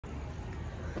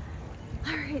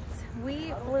Alright,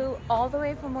 we flew all the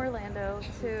way from Orlando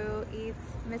to eat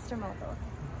Mr. Momo's.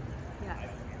 Yes.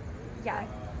 Yeah.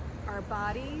 Our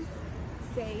bodies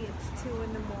say it's 2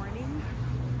 in the morning,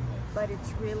 but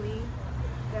it's really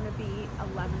gonna be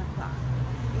 11 o'clock.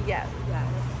 Yes. Yes,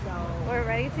 so We're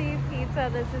ready to eat pizza.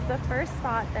 This is the first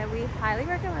spot that we highly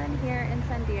recommend here in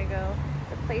San Diego.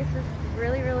 The place is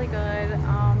really, really good.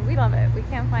 We love it. We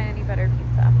can't find any better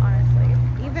pizza, honestly.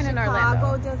 Even in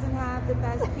Orlando. Chicago doesn't have the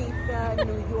best pizza.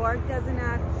 New York doesn't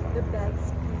have the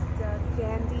best pizza.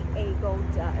 San Diego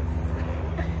does.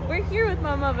 We're here with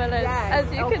Mama Velez, Yes,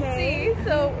 as you can see,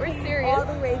 so we're serious. All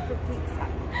the way for pizza.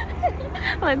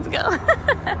 Let's go.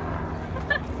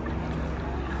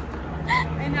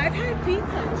 And I've had pizza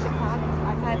in Chicago.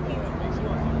 I've had pizza in New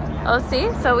York. Oh,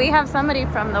 see? So we have somebody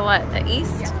from the what? The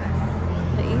East? Yes.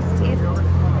 The East.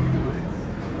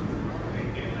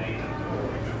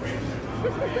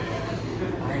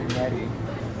 I'm ready.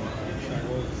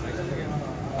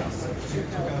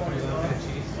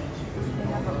 They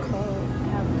have a code. They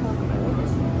have a code.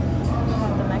 They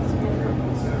have the Mexican code.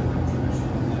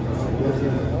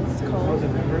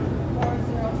 407.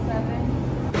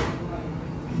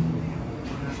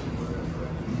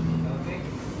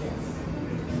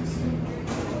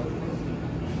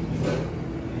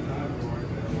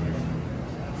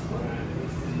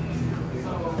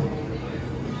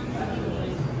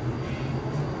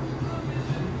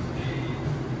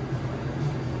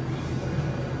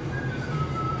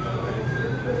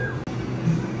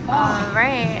 All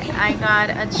right, I got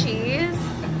a cheese.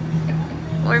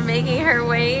 We're making her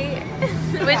wait.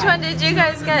 Which one did you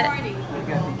guys get? We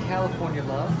got the California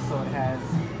Love, so it has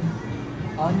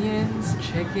onions,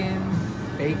 chicken,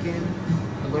 bacon,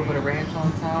 a little bit of ranch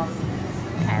on top.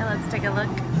 Okay, let's take a look.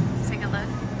 Let's take a look.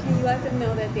 Can you let them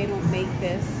know that they don't make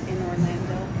this in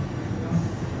Orlando?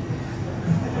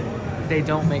 They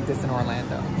don't make this in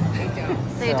Orlando. They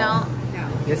don't. They So, don't. No.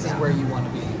 This is where you want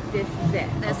to be. This is it.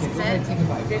 This Okay, is go ahead and it. take a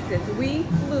bite. This is, we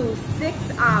flew 6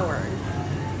 hours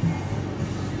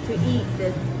to eat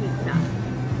this pizza.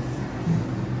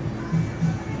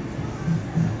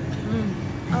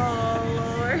 Oh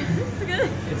Lord, it's good.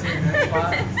 It's in your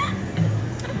spot.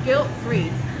 Guilt free.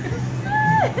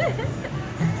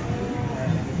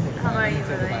 How about you,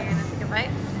 brother? You gonna take a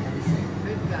bite?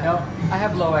 No, I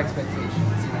have low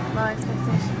expectations. You know? Low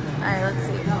expectations. All right, let's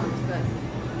see. No, it's good.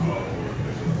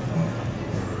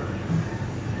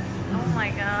 Oh my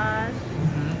gosh,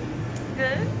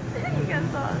 good. You got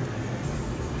sauce.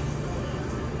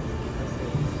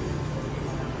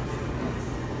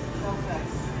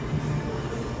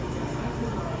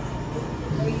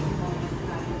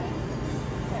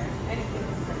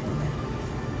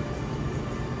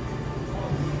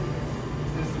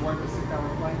 This is worth the 6-hour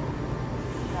flight.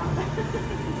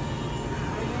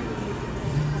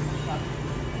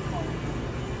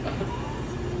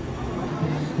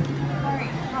 All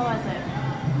right, how was it?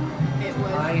 It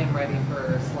was, I am ready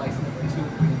for slice number 2, 3,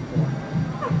 and 4.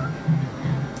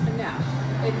 no,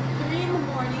 it's 3 in the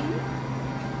morning,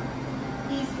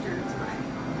 Eastern time.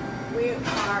 We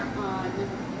are on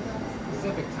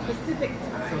Pacific time. Pacific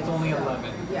time. So it's only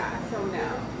 11. Yeah, so no.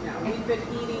 We've been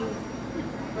eating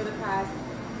for the past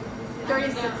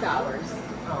 36 hours.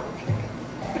 Oh, okay.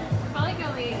 Probably go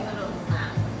eat little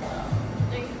snacks.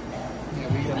 Yeah,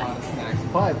 we eat a lot of snacks.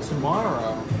 But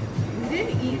tomorrow, We did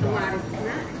eat a lot of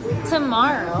snacks.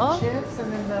 Tomorrow. chips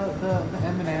and then the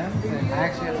M&Ms, and I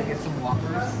actually have to get some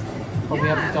Whoppers. But we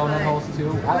have Yeah, the donut but- holes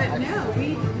too. But no,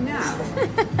 we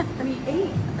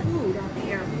ate food at the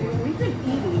airport. We've been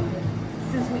eating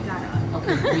since we got up.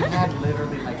 Okay, we had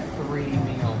literally like 3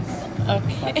 meals.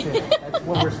 Okay. That's it. That's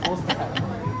what we're supposed to have.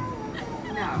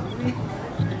 No,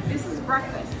 this is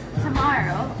breakfast.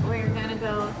 Tomorrow we're gonna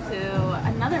go to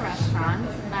another restaurant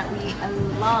that we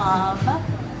love.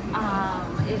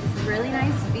 It's really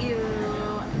nice view.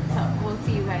 So we'll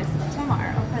see you guys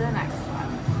tomorrow for the next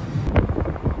one.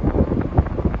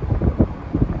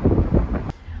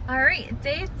 Alright,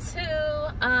 day 2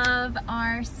 of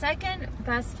our second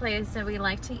best place that we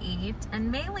like to eat,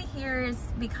 and mainly here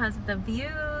is because of the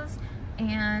views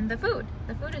and the food.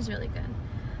 The food is really good.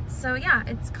 So yeah,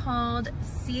 it's called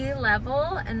Sea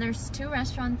Level, and there's 2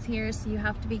 restaurants here, so you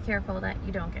have to be careful that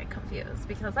you don't get confused,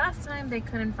 because last time they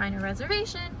couldn't find a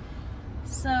reservation.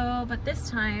 So, but this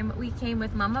time we came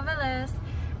with Mama Velez,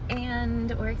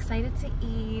 and we're excited to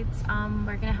eat.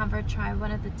 We're gonna have her try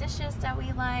one of the dishes that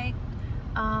we like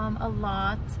a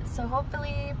lot. So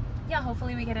hopefully, yeah,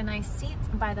 hopefully we get a nice seat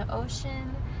by the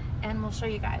ocean, and we'll show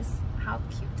you guys how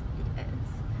cute it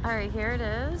is. All right, here it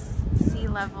is, Sea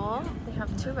Level. They have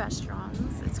 2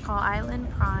 restaurants. It's called Island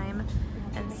Prime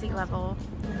and Sea Level.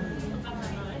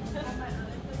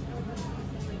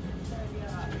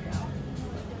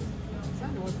 So,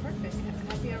 no, it's perfect.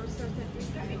 Have you ever served at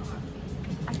 3:30?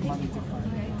 I think Monday to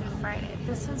Friday. Friday.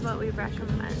 This is what we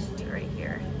recommend right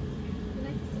here.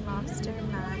 Lobster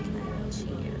mac and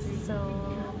cheese.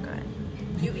 So good.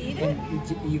 You eat it?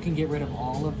 And you can get rid of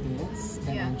all of this and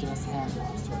Yeah. then just have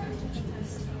lobster mac and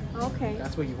cheese. Okay.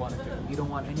 That's what you want to do. You don't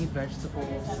want any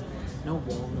vegetables, no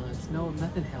walnuts,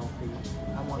 nothing healthy.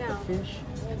 I want No. the fish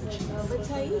and the cheese. But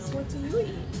Thais, what do you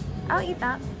eat? I'll eat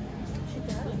that. She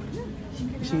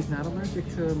does? She's not allergic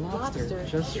to lobster,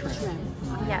 just shrimp.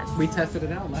 Yes. We tested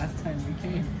it out last time we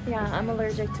came. Yeah, I'm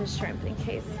allergic to shrimp in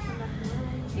case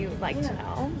you'd like to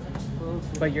know.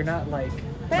 But you're not like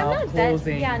But I'm mouth not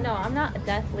closing. yeah, no, I'm not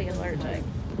deathly allergic.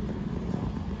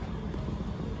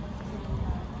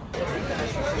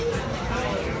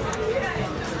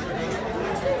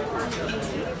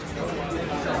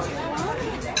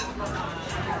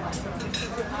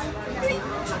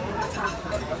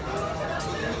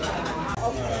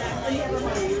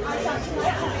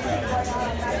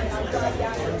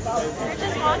 They're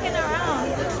just walking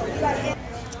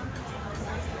around.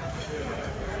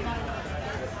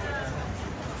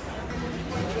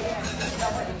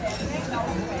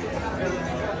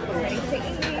 Ready to eat?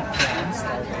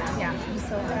 Yeah, I'm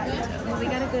so happy too. Well, we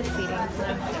got a good seating, so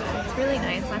that's good. It's really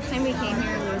nice. Last time we came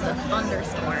here, there was a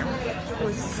thunderstorm. It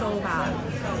was so bad.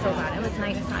 So bad. It was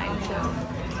nighttime too.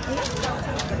 Let's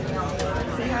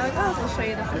see how it goes. I'll show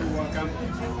you the food.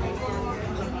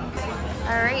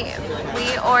 Alright,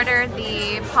 we ordered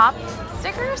the pop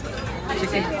stickers.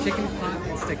 Chicken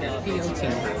pot sticker. P-O-T.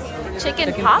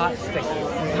 Chicken pop?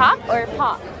 sticker. Pop or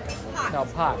pop? No,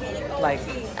 pot. Like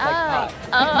Oh, pot.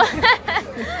 oh.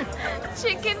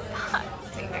 Chicken pot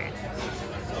stickers.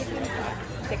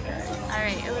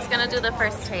 Alright, who's gonna do the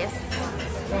first taste?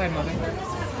 Go ahead, Mother.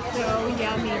 So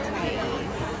yummy, Thais.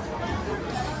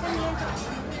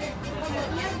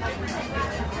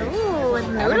 Ooh, and I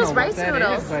don't know noodles, what rice that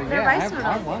noodles. is, but They're yeah, rice I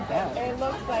noodles. want that. It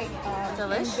looks like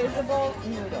Delish. invisible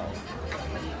noodles.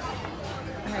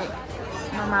 Alright,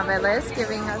 Mama Vela's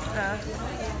giving us the...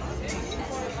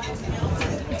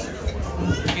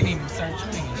 She didn't even start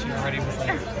chewing and she already was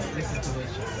like, this is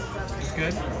delicious. It's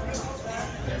good?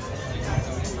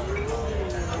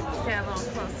 Stay a little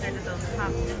closer to those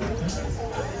pops.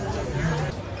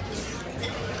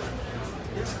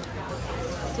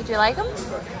 Did you like them?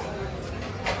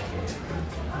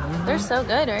 They're so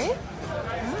good, right?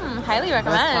 Highly Best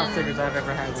pop recommend. stickers I've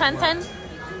ever had. 10-10?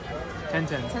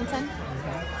 10-10. 10-10?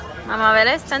 Mama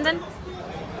Veres, 10-10?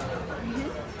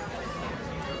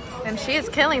 And she is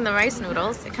killing the rice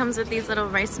noodles. It comes with these little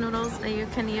rice noodles that you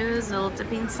can use, a little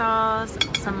dipping sauce,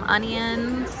 some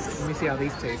onions. Let me see how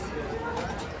these taste.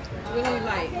 Really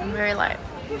light. Very light.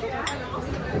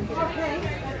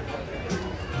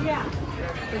 Yeah.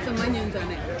 With some onions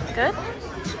on it. Good?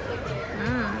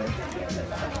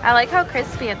 I like how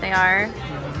crispy they are.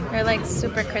 They're like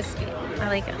super crispy. I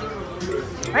like it.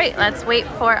 All right, let's wait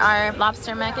for our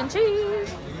lobster mac and cheese.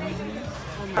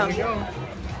 There you go.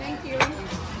 Thank you.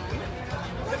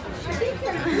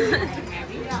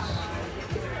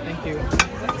 Thank you.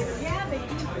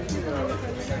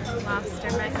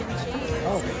 Lobster mac and cheese.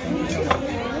 Oh, thank you so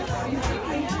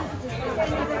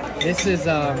much. This is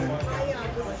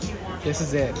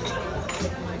it.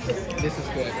 This is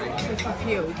good. This is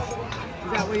huge.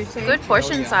 Is that what you're saying? Good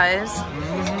portion Oh, yeah. size.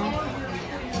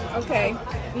 Mm-hmm. Okay.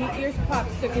 Eat your pop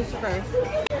stickers first.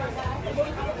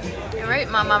 You're right,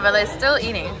 Mama, but they're still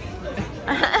eating.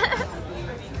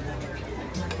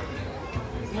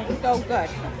 So good.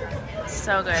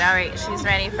 So good. All right, she's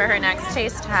ready for her next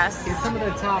taste test. Get some of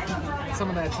that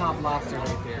top lobster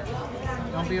right there.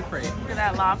 Don't be afraid. Look at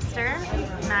that lobster,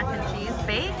 mac and cheese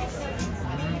baked.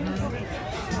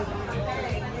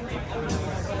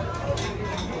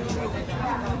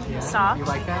 Yeah. Soft. You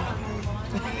like that?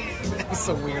 That's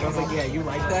so weird. I was like, yeah, you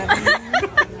like that?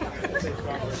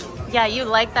 Yeah, you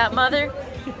like that, Mother?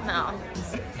 No.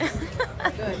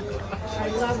 Good. I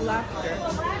love lobster.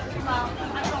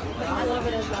 I love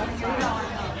it as lobster.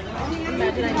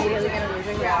 Imagine I immediately get a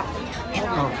losing reaction.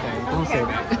 Okay, don't say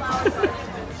that.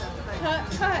 Cut.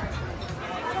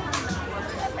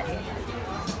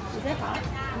 Is it hot?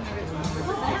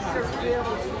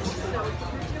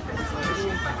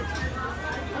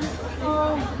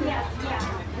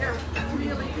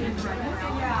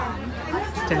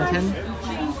 10-10?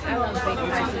 I love bacon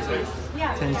rice and cheese.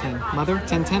 10-10. Mother,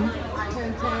 10-10? 10-10,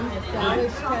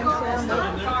 sandwich 10-10,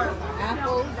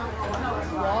 apples,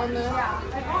 walnuts.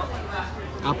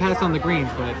 I'll pass on the greens,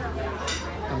 but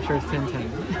I'm sure it's 10-10.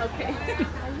 Okay.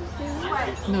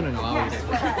 No, I'll eat it.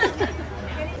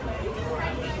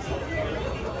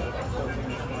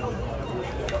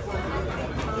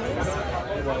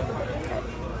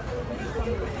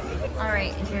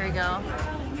 video.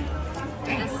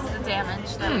 This is the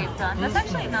damage that we've done. That's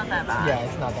actually not that bad. Yeah,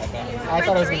 it's not that bad. For I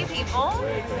thought it was 3 people?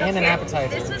 and an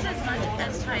appetizer. This was as much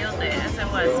as child day as it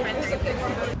was for 3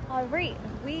 people. All right,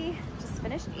 we just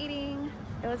finished eating.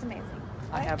 It was amazing.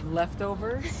 I have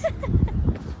leftovers.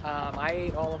 I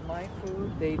ate all of my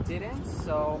food. They didn't,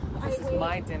 so this is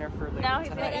my dinner for later Now he's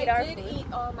tonight. gonna eat our I did food. eat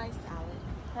all my salad.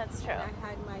 That's true. And I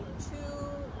had my 2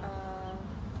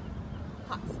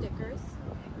 hot stickers.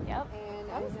 Yep. And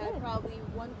That was I had good. probably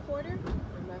 1/4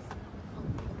 or less,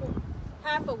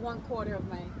 half of 1/4 of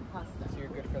my pasta. So you're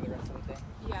good for the rest of the day.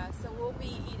 Yeah, so we'll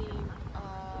be eating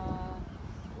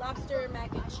lobster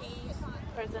mac and cheese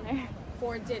For dinner.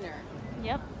 for dinner.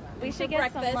 Yep. We And should for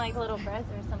get some breakfast. like little breads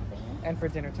or something. And for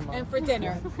dinner tomorrow. And for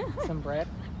dinner. Some bread.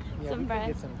 Yeah, Some we bread.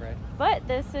 could get some bread. But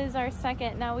this is our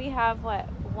second. Now we have what?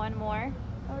 1 more,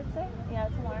 I would say. Yeah,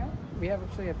 tomorrow. We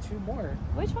actually have 2 more.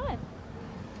 Which one?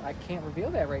 I can't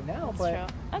reveal that right now, That's but,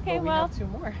 true. Okay, but we well, have 2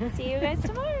 more. see you guys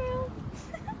tomorrow.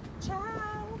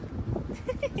 Ciao.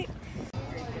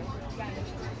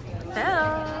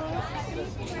 Hello.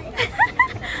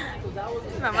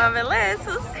 Mama Bella is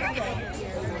so serious.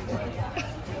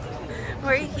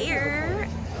 We're here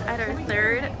at our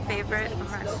 3rd favorite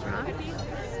restaurant.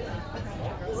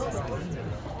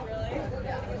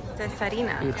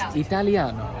 Cesarina. It's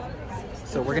Italiano.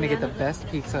 So we're gonna get the best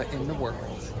pizza in the world.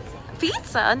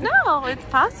 Pizza? No, it's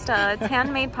pasta. It's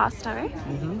handmade pasta, right?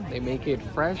 They make it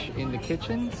fresh in the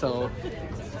kitchen, so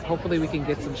hopefully we can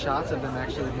get some shots of them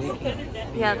actually making it.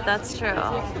 Yeah, that's true.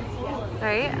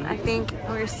 Right? I think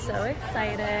we're so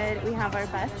excited. We have our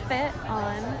best fit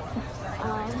on.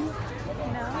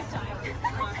 You know,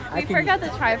 we forgot the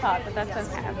tripod, but that's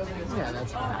okay. Yeah,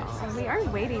 that's fine. So, we are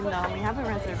waiting though. We have a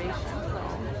reservation, so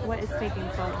what is taking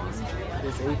so long?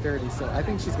 It's 8:30, so I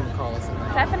think she's gonna call us.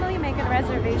 Definitely make a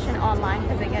reservation online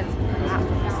because it gets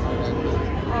packed.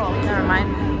 Oh, never mind.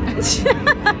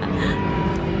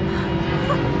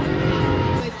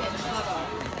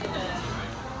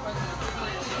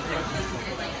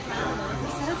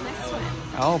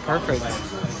 Oh, perfect.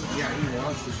 Yeah, he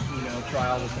wants to, try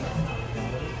all the things.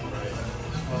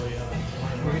 Oh, yeah.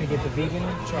 We're gonna get the vegan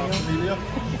meal.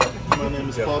 My name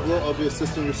is Pablo. I'll be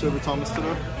assisting your server Thomas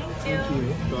today. Thank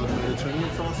you. Got a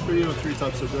Mediterranean sauce for you and 3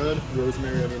 types of bread,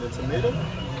 rosemary, onion, and tomato.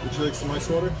 Would you like some ice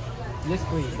water? Yes,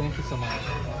 please. Thank you so much.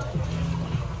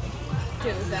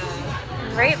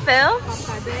 Great, Phil.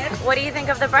 What do you think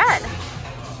of the bread?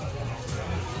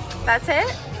 That's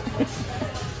it?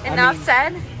 Enough mean,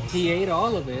 said? He ate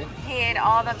all of it. He ate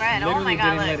all the bread. Literally Oh my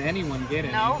god, didn't look. let anyone get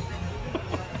it. Nope.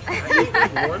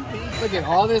 Look at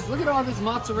all this. Look at all this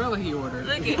mozzarella he ordered.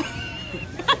 Look at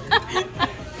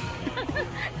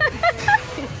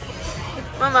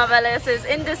Mama Veles is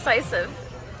indecisive.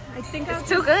 I think It's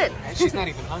too good. She's not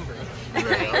even hungry.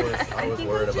 I was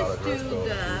worried about do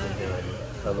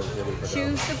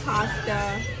choose the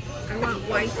pasta. I want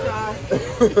white sauce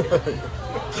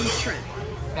and shrimp.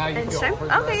 Now you And feel shrimp?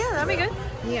 overdressed. Okay, yeah, that'd be good.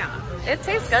 Yeah. It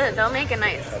tastes good. They'll make it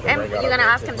nice. And you're gonna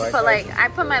ask him to put like, I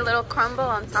put my little crumble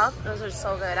on top. Those are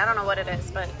so good. I don't know what it is,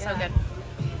 but so good.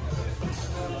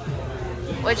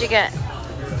 What'd you get?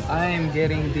 I am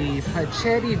getting the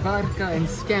Pacetti Vodka and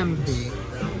Scampi.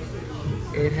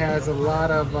 It has a lot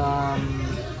of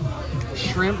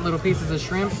shrimp, little pieces of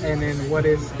shrimp, and then what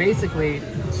is basically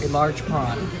a large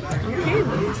prawn. Okay,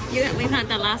 we had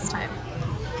that last time.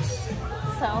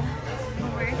 So,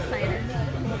 we're excited.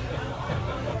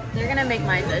 They're gonna make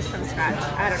my dish from scratch.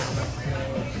 I don't know.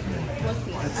 We'll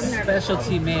see. I'm nervous.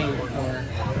 Specialty made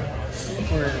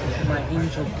for my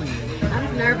angel queen.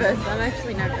 I'm nervous. I'm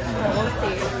actually nervous, but we'll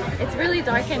see. It's really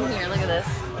dark in here. Look at this.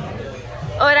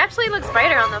 Oh, it actually looks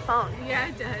brighter on the phone. Yeah,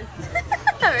 it does.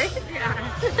 Right? Yeah.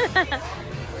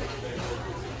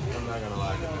 I'm not gonna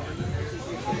lie.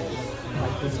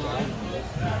 Like this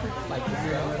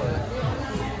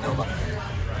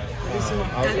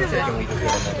I was thinking we could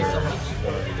get another.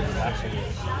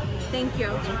 Thank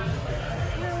you.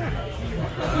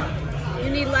 You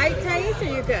need light taste or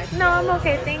you're good? No, I'm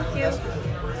okay. Thank you.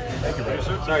 Thank you, baby.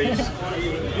 Sorry,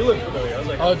 you look familiar. I was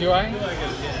like, Oh, do I?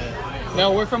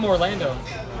 No, we're from Orlando.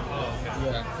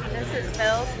 Yeah. This is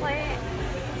Phil's plate.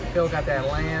 Phil got that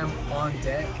lamb on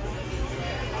deck.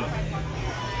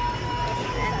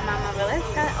 And Mama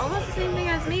Villa's got almost the same thing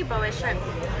as me, but with shrimp.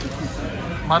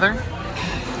 Mother,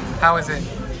 how is it?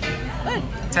 Good.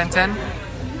 10-10?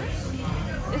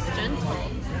 It's gentle.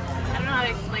 I don't know how to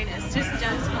explain it. It's just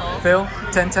gentle. Phil,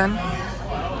 10-10?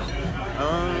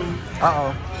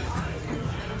 Uh-oh.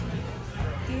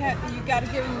 You gotta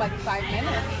give him like 5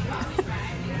 minutes.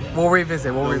 We'll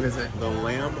revisit. The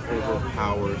lamb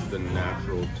overpowers the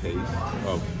natural taste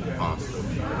of pasta.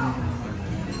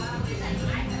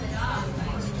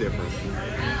 different.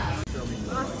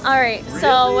 All right,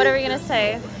 so what are we gonna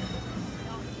say?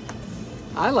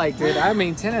 I liked it. I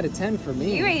mean, 10 out of 10 for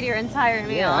me. You ate your entire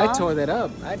meal. Yeah, I tore that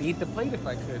up. I'd eat the plate if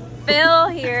I could. Phil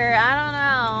here, I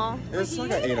don't know. It's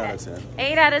like an 8 out of 10.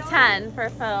 8 out of 10 for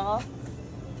Phil.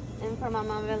 And for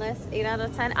Mama Willis, 8 out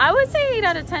of 10. I would say 8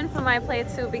 out of 10 for my plate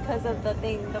too because of the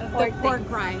thing, the pork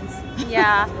rinds.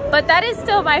 Yeah, but that is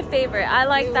still my favorite. I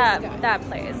like It was that good. that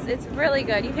place. It's really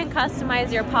good. You can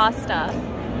customize your pasta.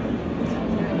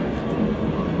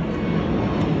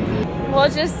 We'll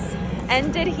just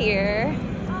end it here.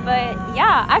 But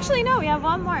yeah, actually no, we have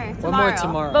one more tomorrow. One more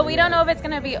tomorrow. But we don't know if it's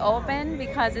gonna be open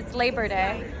because it's Labor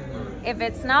Day. If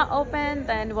it's not open,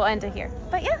 then we'll end it here.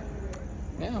 But yeah,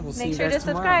 Yeah, we'll see make you sure to guys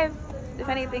tomorrow. subscribe, if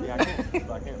anything. I can't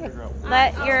figure out.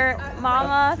 Let your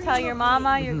mama tell your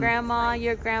mama, your grandma,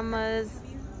 your grandma's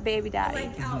baby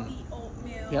daddy.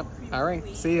 Yep. All right.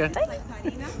 See ya.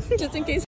 Just in case.